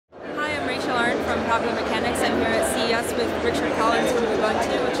Popular Mechanics. I'm here at CES with Richard Collins from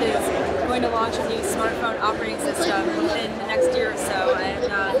Ubuntu, which is going to launch a new smartphone operating system within the next year or so. And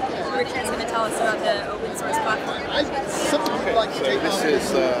Richard's going to tell us about the open source platform. Okay, so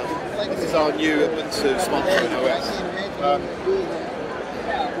this is our new Ubuntu smartphone OS.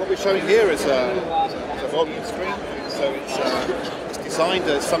 What we're showing here is a volume screen. So it's designed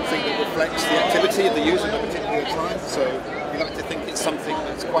as something that reflects the activity of the user at a particular time. So we like to think it's something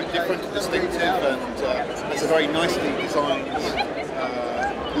that's quite different, distinctive, and it's a very nicely designed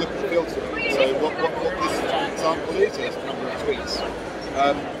look and feel to it. So what this example is a number of tweets.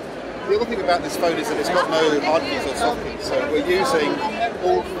 The other thing about this phone is that it's got no hard keys or soft keys, so we're using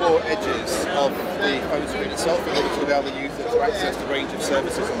all four edges of the phone screen itself in order to allow the user to access the range of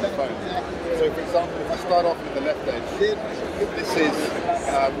services on the phone. So for example, if I start off with the left edge, this is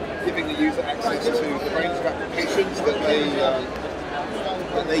giving the user access to the range of applications that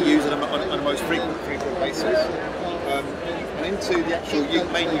they use on a most frequent basis. And into the actual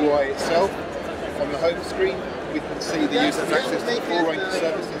main UI itself, on the home screen, we can see the user has access to the full range of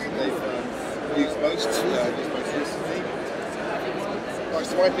services that they've used most recently. By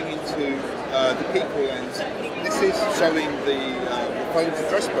swiping into the people lens, this is showing the phone's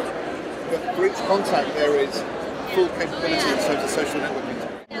address book. But for each contact, there is full capability in terms of social networking.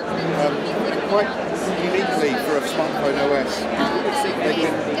 Quite uniquely for a smartphone OS, they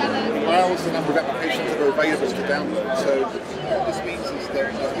can browse the number of applications that are available to download. So what this means is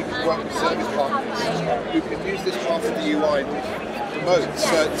that we can work with service partners who can use this part of the UI to promote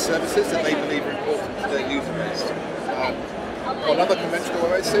certain services that they believe are important to their user base. On other conventional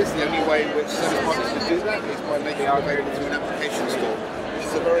OSs, the only way in which service partners can do that is by making it available to an application store, which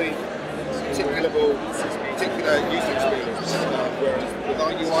is a very particular user experience, whereas with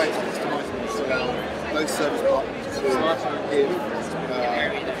our UI it's customizable to allow those service partners to give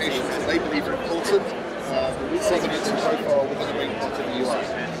applications that they believe are important, segment and profile within the range of the UI.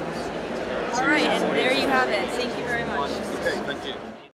 Alright, and there you have it. Thank you very much. Okay, thank you.